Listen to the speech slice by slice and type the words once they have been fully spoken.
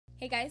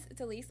Hey guys, it's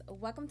Elise.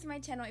 Welcome to my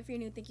channel. If you're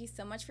new, thank you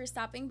so much for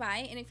stopping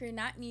by. And if you're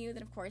not new,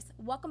 then of course,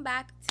 welcome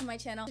back to my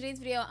channel. In today's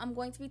video, I'm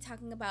going to be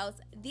talking about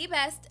the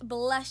best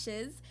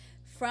blushes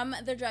from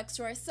the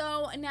drugstore.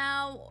 So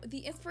now the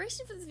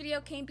inspiration for this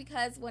video came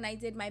because when I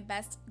did my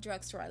best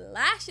drugstore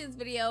lashes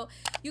video,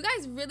 you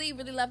guys really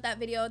loved that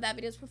video. That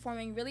video is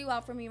performing really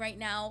well for me right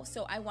now.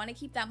 So I want to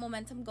keep that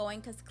momentum going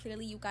because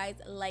clearly you guys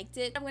liked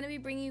it. I'm going to be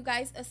bringing you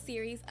guys a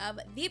series of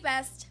the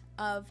best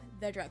of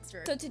the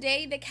drugstore. So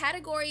today the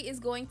category is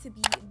going to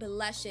be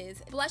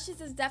blushes. Blushes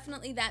is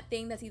definitely that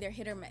thing that's either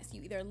hit or miss.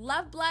 You either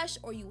love blush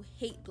or you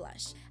hate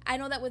blush. I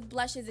know that with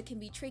blushes it can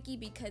be tricky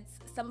because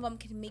some of them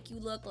can make you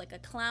look like a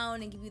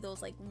clown and give you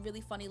those like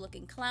really funny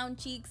looking clown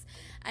cheeks.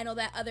 I know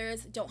that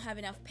others don't have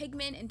enough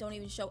pigment and don't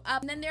even show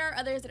up. And then there are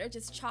others that are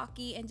just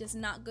chalky and just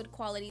not good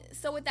quality.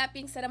 So with that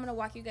being said, I'm going to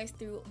walk you guys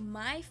through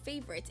my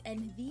favorite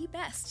and the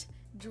best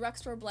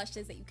drugstore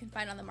blushes that you can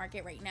find on the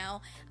market right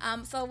now.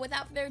 So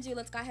without further ado,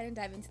 let's go ahead and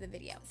dive into the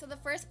video. So the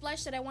first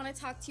blush that I want to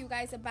talk to you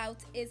guys about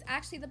is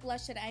actually the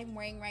blush that I'm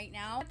wearing right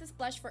now. I've had this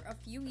blush for a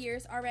few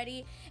years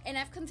already and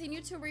I've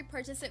continued to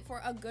repurchase it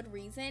for a good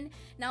reason.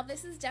 Now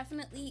this is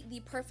definitely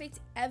the perfect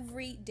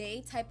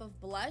everyday type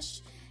of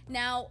blush.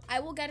 Now,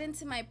 I will get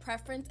into my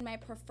preference, my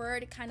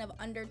preferred kind of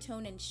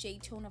undertone and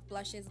shade tone of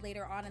blushes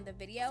later on in the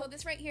video. So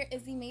this right here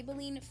is the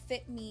Maybelline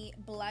Fit Me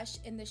blush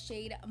in the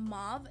shade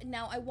Mauve.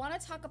 Now, I want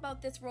to talk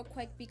about this real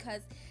quick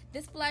because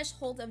this blush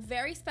holds a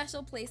very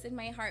special place in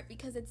my heart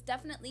because it's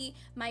definitely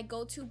my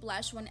go-to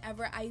blush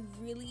whenever I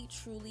really,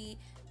 truly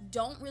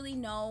don't really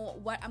know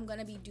what I'm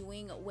gonna be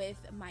doing with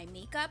my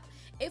makeup.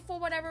 If for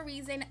whatever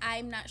reason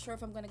I'm not sure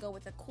if I'm gonna go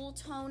with a cool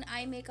tone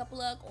eye makeup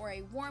look or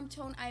a warm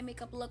tone eye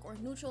makeup look or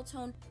neutral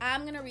tone,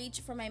 I'm gonna reach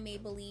for my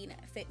Maybelline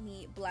Fit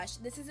Me blush.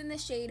 This is in the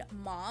shade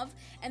Mauve,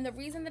 and the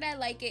reason that I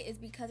like it is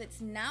because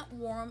it's not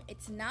warm,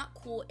 it's not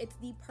cool, it's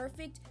the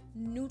perfect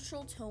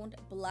neutral toned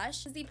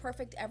blush. It's the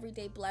perfect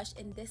everyday blush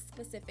in this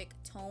specific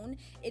tone.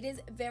 It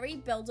is very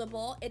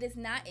buildable. It is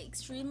not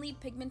extremely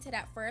pigmented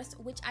at first,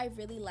 which I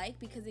really like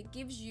because it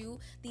gives you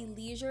the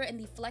leisure and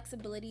the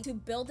flexibility to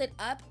build it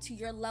up to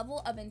your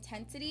level of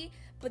intensity.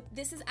 But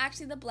this is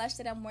actually the blush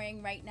that I'm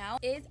wearing right now.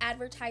 It is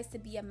advertised to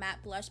be a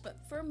matte blush, but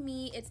for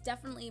me it's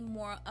definitely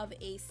more of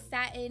a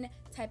satin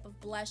type of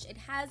blush. It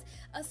has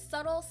a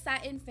subtle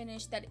satin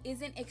finish that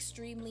isn't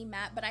extremely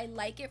matte, but I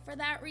like it for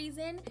that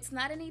reason. It's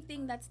not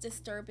anything that's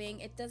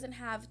disturbing. It doesn't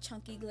have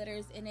chunky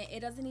glitters in it.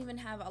 It doesn't even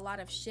have a lot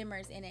of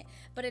shimmers in it,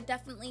 but it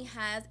definitely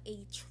has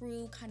a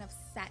true kind of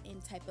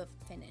satin type of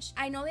finish.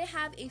 I know they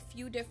have a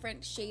few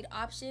different shade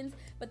options,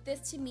 but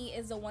this to me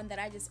is the one that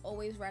I just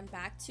always run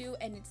back to,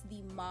 and it's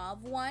the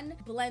Mauve one.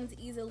 Blends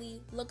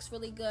easily, looks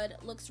really good,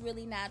 looks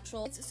really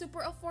natural. It's super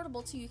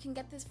affordable too. You can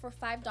get this for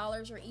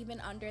 $5 or even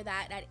under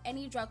that at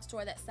any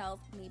drugstore that sells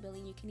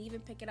Maybelline. You can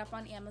even pick it up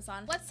on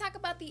Amazon. Let's talk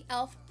about the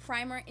e.l.f.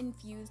 Primer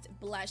Infused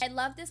blush. I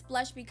love this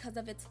blush because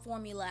of its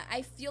formula.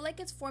 I feel like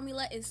its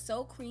formula is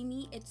so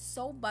creamy, it's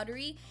so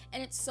buttery,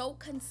 and it's so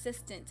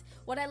consistent.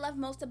 What I love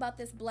most about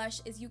this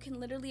blush is you can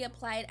literally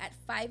apply it at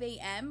 5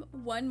 a.m.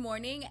 one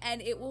morning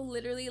and it will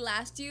literally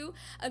last you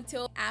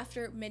until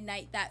after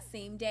midnight that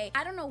same day.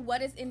 I don't know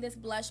what is in this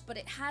blush, but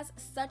it has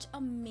such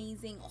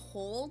amazing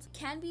hold.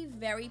 Can be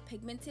very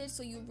pigmented,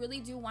 so you really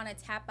do want to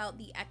tap out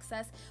the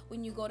excess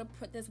when you go to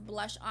put this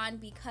blush on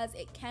because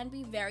it can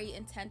be very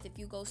intense if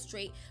you go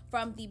straight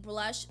from the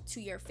blush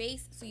to your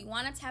face. So you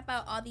want to tap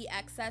out all the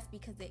excess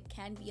because it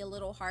can be a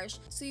little harsh.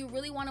 So you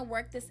really want to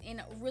work this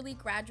in really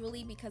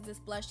gradually because this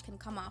blush can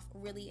come off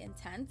really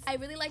intense. I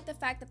really like the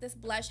fact that this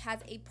blush has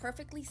a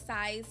perfectly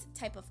sized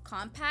type of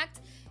compact.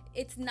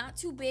 It's not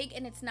too big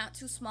and it's not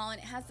too small, and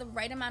it has the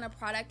right amount of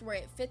product where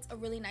it fits a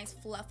really nice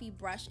fluffy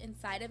brush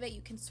inside of it. You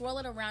can swirl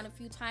it around a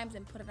few times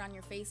and put it on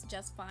your face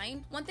just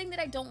fine. One thing that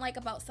I don't like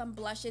about some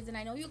blushes, and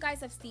I know you guys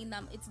have seen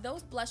them, it's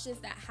those blushes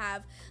that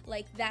have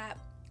like that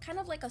kind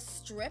of like a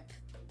strip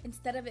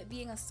instead of it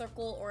being a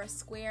circle or a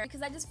square,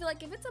 because I just feel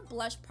like if it's a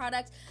blush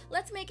product,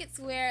 let's make it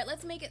square,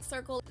 let's make it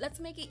circle, let's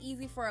make it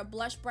easy for a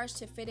blush brush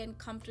to fit in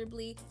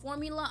comfortably.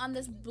 Formula on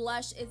this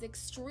blush is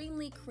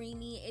extremely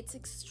creamy, it's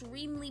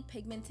extremely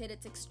pigmented,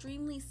 it's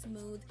extremely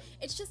smooth.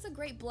 It's just a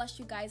great blush,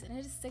 you guys, and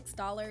it is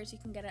 $6. You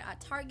can get it at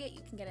Target,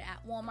 you can get it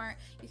at Walmart,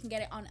 you can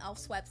get it on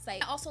e.l.f.'s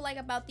website. I also like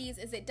about these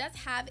is it does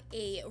have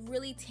a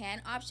really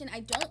tan option.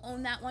 I don't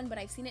own that one, but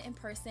I've seen it in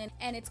person,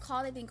 and it's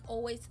called, I think,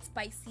 Always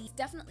Spicy. It's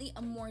definitely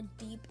a more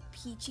deep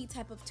peachy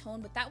type of tone,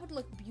 but that would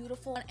look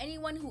beautiful on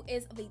anyone who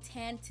is of a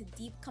tan to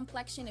deep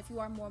complexion. If you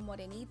are more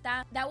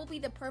morenita, that will be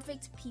the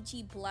perfect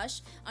peachy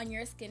blush on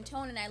your skin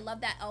tone, and I love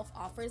that e.l.f.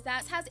 offers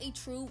that. This has a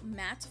true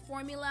matte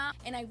formula,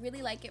 and I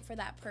really like it for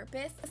that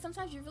purpose.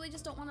 Sometimes you really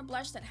just don't want a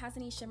blush that has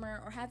any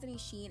shimmer or has any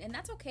sheen, and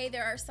that's okay.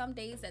 There are some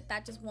days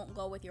that just won't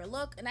go with your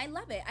look, and I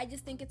love it. I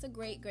just think it's a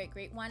great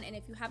one, and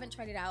if you haven't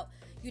tried it out,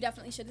 you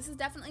definitely should. This is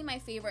definitely my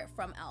favorite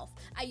from e.l.f.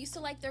 I used to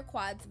like their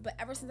quads, but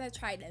ever since I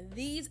tried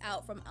these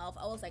out from e.l.f.,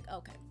 I was like,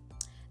 okay,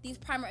 these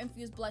primer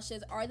infused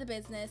blushes are the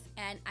business,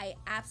 and I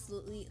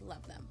absolutely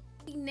love them.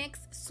 The NYX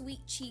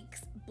Sweet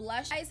Cheeks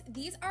blush. Guys,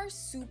 these are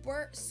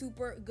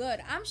super good.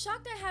 I'm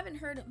shocked I haven't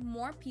heard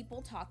more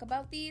people talk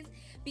about these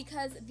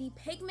because the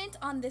pigment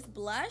on this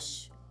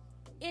blush,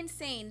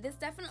 insane. This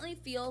definitely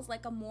feels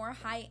like a more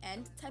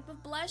high-end type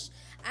of blush.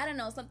 I don't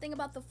know, something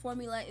about the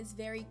formula is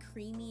very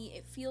creamy.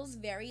 It feels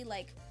very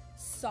like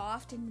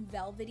soft and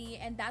velvety,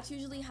 and that's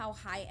usually how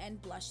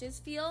high-end blushes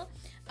feel.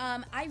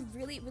 I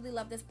really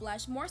love this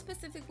blush, more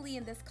specifically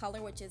in this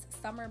color, which is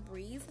Summer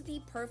Breeze.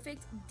 The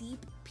perfect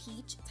deep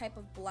peach type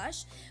of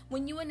blush.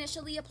 When you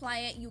initially apply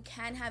it, you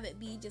can have it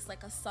be just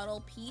like a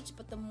subtle peach,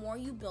 but the more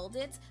you build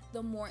it,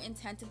 the more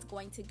intense it's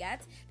going to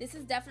get. This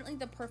is definitely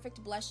the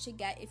perfect blush to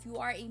get if you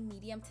are a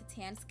medium to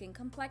tan skin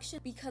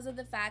complexion, because of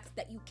the fact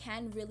that you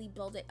can really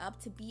build it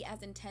up to be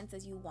as intense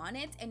as you want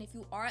it. And if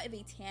you are of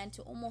a tan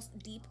to almost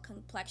deep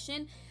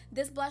complexion,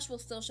 this blush will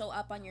still show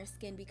up on your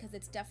skin because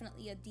it's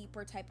definitely a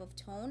deeper type of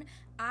tone.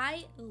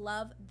 I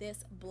love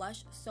this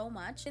blush so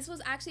much. This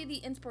was actually the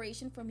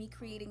inspiration for me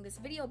creating this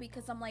video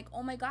because I'm like,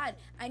 oh my god,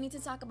 I need to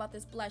talk about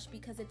this blush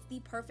because it's the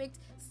perfect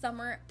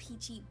summer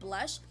peachy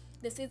blush.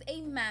 This is a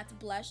matte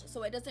blush,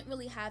 so it doesn't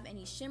really have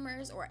any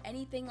shimmers or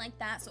anything like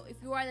that. So if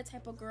you are the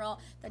type of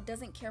girl that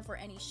doesn't care for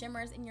any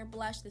shimmers in your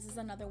blush, this is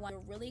another one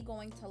you're really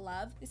going to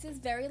love. This is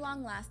very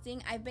long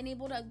lasting. I've been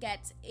able to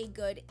get a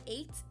good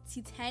 8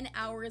 to 10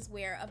 hours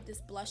wear of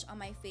this blush on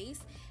my face,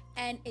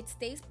 and it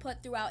stays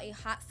put throughout a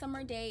hot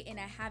summer day, and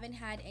I haven't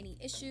had any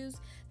issues.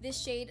 This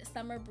shade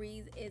Summer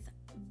Breeze is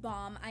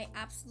bomb. I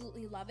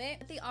absolutely love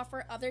it. They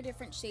offer other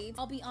different shades.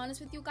 I'll be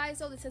honest with you guys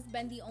though, this has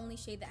been the only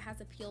shade that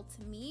has appealed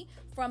to me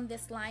from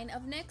this line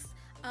of NYX.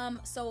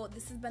 So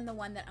this has been the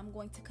one that I'm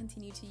going to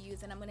continue to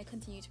use, and I'm going to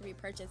continue to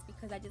repurchase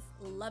because I just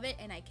love it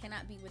and I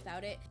cannot be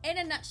without it. In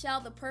a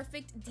nutshell, the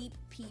perfect deep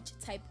peach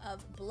type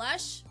of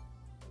blush.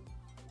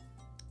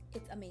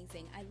 It's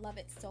amazing. I love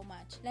it so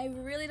much. And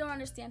I really don't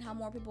understand how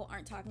more people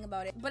aren't talking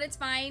about it, but it's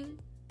fine.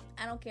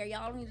 I don't care.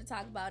 Y'all don't need to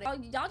talk about it.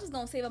 Y'all just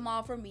gonna save them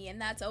all for me, and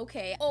that's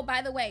okay. Oh,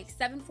 by the way,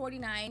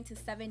 $7.49 to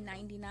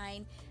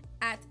 $7.99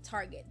 at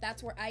Target.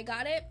 That's where I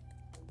got it.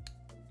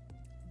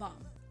 Bomb.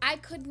 I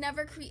could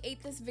never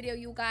create this video,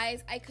 you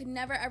guys. I could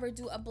never ever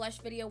do a blush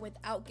video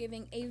without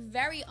giving a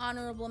very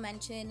honorable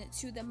mention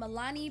to the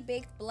Milani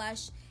Baked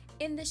Blush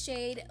in the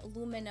shade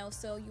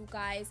Luminoso. You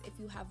guys, if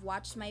you have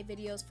watched my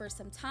videos for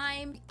some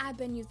time, I've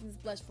been using this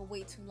blush for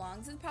way too long.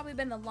 This has probably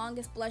been the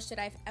longest blush that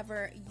I've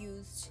ever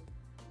used.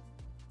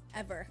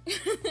 Ever.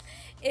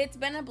 It's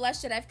been a blush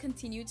that I've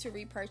continued to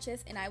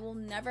repurchase, and I will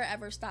never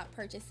ever stop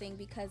purchasing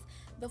because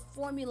the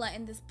formula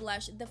in this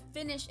blush, the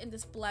finish in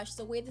this blush,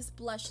 the way this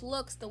blush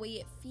looks, the way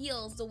it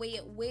feels, the way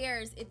it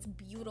wears, it's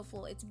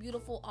beautiful. It's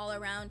beautiful all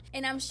around.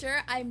 And I'm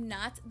sure I'm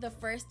not the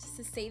first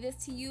to say this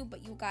to you,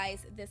 but you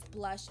guys, this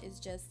blush is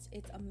just,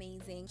 it's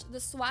amazing. The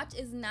swatch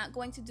is not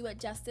going to do it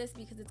justice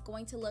because it's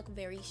going to look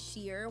very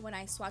sheer when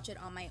I swatch it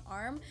on my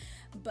arm,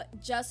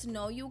 but just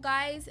know, you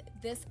guys,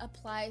 this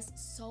applies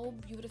so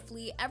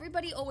beautifully.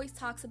 Everybody always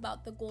talks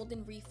about the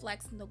golden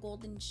reflex and the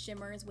golden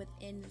shimmers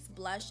within this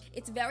blush.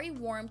 It's very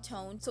warm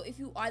toned, so if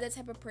you are the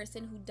type of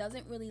person who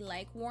doesn't really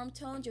like warm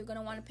tones, you're going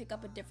to want to pick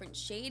up a different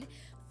shade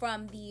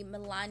from the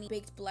Milani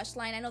Baked Blush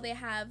line. I know they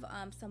have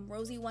some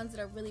rosy ones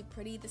that are really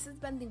pretty. This has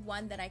been the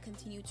one that I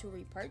continue to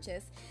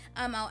repurchase.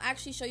 I'll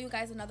actually show you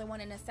guys another one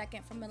in a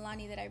second from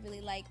Milani that I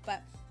really like,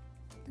 but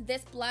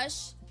this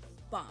blush,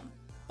 bomb.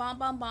 Bomb,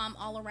 bomb, bomb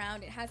all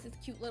around. It has this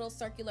cute little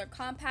circular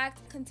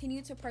compact.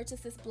 Continue to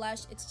purchase this blush.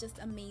 It's just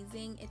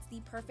amazing. It's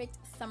the perfect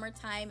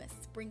summertime,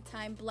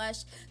 springtime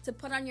blush to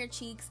put on your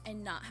cheeks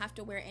and not have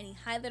to wear any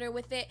highlighter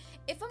with it.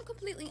 If I'm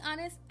completely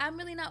honest, I'm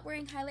really not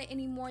wearing highlight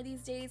anymore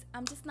these days.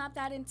 I'm just not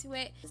that into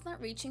it. Just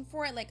not reaching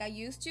for it like I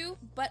used to.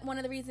 But one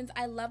of the reasons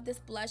I love this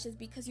blush is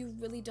because you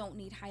really don't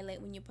need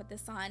highlight when you put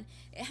this on.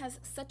 It has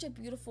such a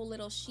beautiful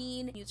little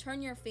sheen. You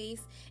turn your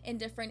face in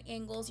different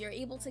angles, you're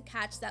able to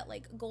catch that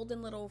like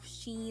golden little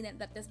sheen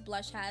that this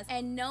blush has.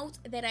 And note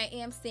that I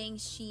am saying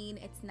sheen.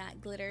 It's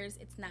not glitters,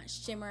 it's not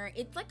shimmer,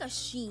 it's like a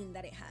sheen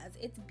that it has.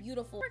 It's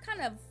beautiful. What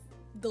kind of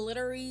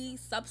glittery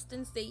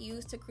substance they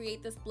use to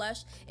create this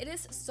blush? It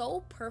is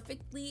so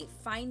perfectly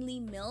finely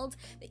milled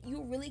that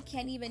you really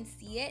can't even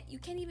see it. You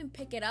can't even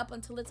pick it up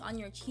until it's on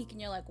your cheek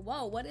and you're like,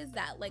 whoa, what is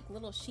that like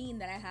little sheen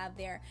that I have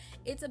there?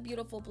 It's a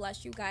beautiful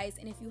blush, you guys,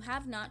 and if you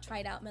have not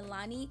tried out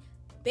Milani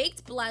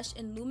Baked Blush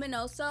in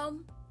Luminoso,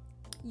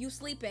 you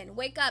sleeping.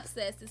 Wake up,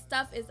 sis. This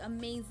stuff is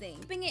amazing.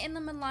 Keeping it in the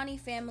Milani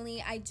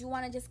family, I do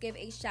want to just give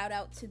a shout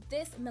out to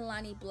this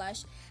Milani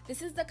blush.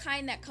 This is the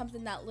kind that comes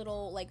in that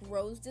little like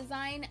rose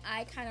design.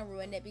 I kind of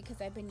ruined it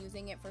because I've been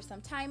using it for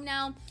some time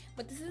now,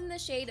 but this is in the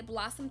shade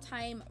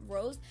Blosoomtime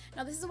Rose.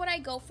 Now this is what I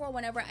go for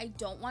whenever I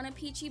don't want a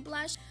peachy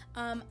blush.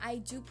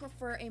 I do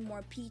prefer a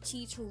more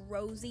peachy to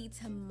rosy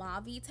to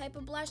mauve type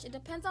of blush. It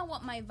depends on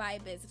what my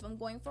vibe is. If I'm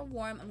going for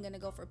warm, I'm gonna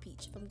go for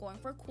peach. If I'm going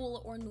for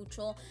cool or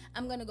neutral,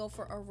 I'm gonna go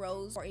for a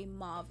rose or a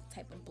mauve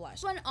type of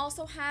blush. This one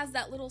also has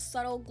that little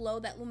subtle glow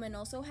that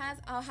Luminoso has.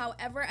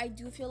 However, I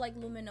do feel like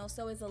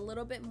Luminoso is a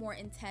little bit more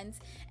intense,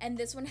 and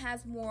this one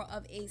has more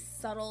of a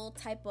subtle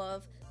type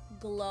of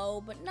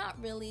glow, but not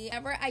really.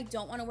 Whenever I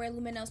don't want to wear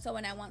Luminoso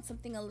and I want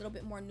something a little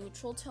bit more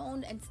neutral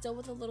toned and still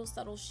with a little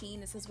subtle sheen,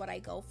 this is what I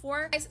go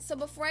for. Guys, so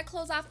before I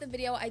close off the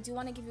video, I do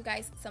want to give you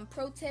guys some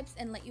pro tips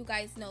and let you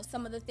guys know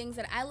some of the things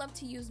that I love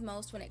to use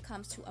most when it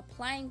comes to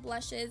applying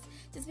blushes,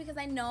 just because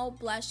I know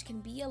blush can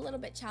be a little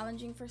bit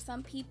challenging for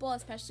some people,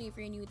 especially if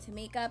you're new to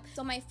makeup.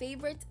 So my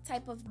favorite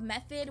type of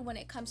method when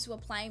it comes to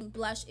applying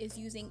blush is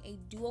using a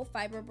dual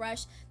fiber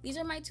brush. These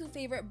are my two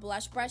favorite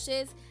blush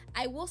brushes.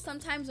 I will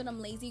sometimes, when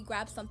I'm lazy,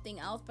 grab something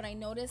else, but I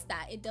noticed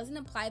that it doesn't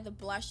apply the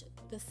blush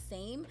the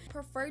same. I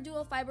prefer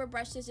dual fiber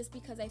brushes just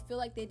because I feel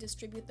like they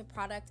distribute the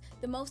product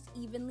the most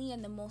evenly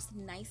and the most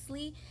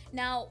nicely.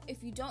 Now,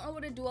 if you don't know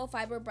what a dual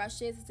fiber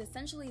brush is, it's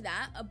essentially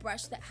that, a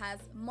brush that has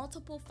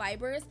multiple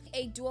fibers.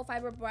 A dual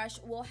fiber brush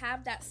will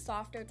have that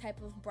softer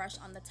type of brush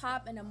on the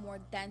top and a more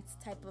dense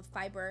type of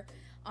fiber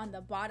on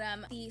the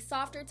bottom. The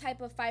softer type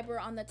of fiber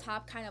on the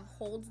top kind of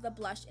holds the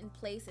blush in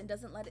place and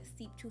doesn't let it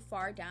seep too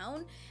far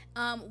down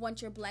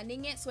once you're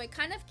blending it. So it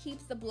kind of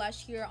keeps the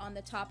blush here on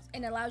the top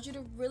and allows you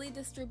to really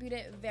distribute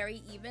it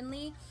very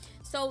evenly.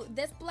 So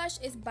this blush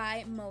is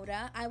by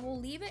Moda. I will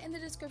leave it in the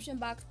description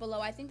box below.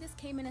 I think this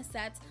came in a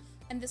set.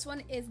 And this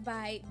one is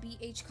by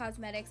BH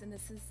Cosmetics, and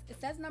this is, it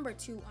says number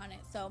 2 on it,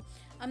 so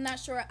I'm not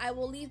sure. I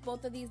will leave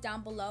both of these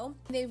down below.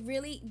 They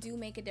really do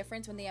make a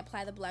difference when they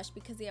apply the blush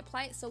because they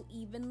apply it so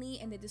evenly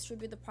and they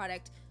distribute the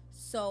product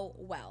so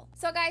well.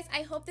 So guys,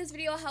 I hope this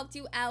video helped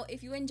you out.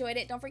 If you enjoyed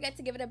it, don't forget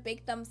to give it a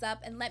big thumbs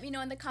up and let me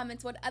know in the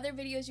comments what other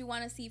videos you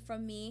want to see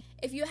from me.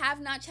 If you have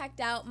not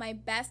checked out my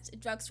best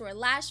drugstore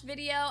lash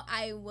video,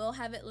 I will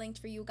have it linked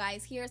for you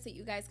guys here so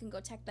you guys can go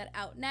check that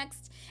out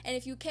next. And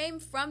if you came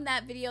from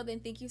that video,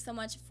 then thank you so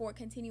much for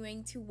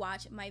continuing to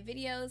watch my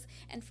videos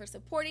and for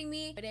supporting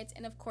me.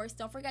 And of course,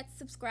 don't forget to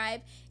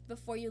subscribe.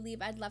 Before you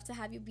leave, I'd love to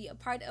have you be a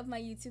part of my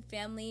YouTube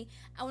family.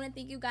 I want to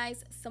thank you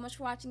guys so much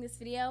for watching this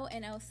video,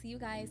 and I will see you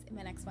guys in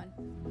my next one.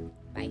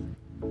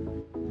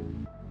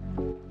 Bye.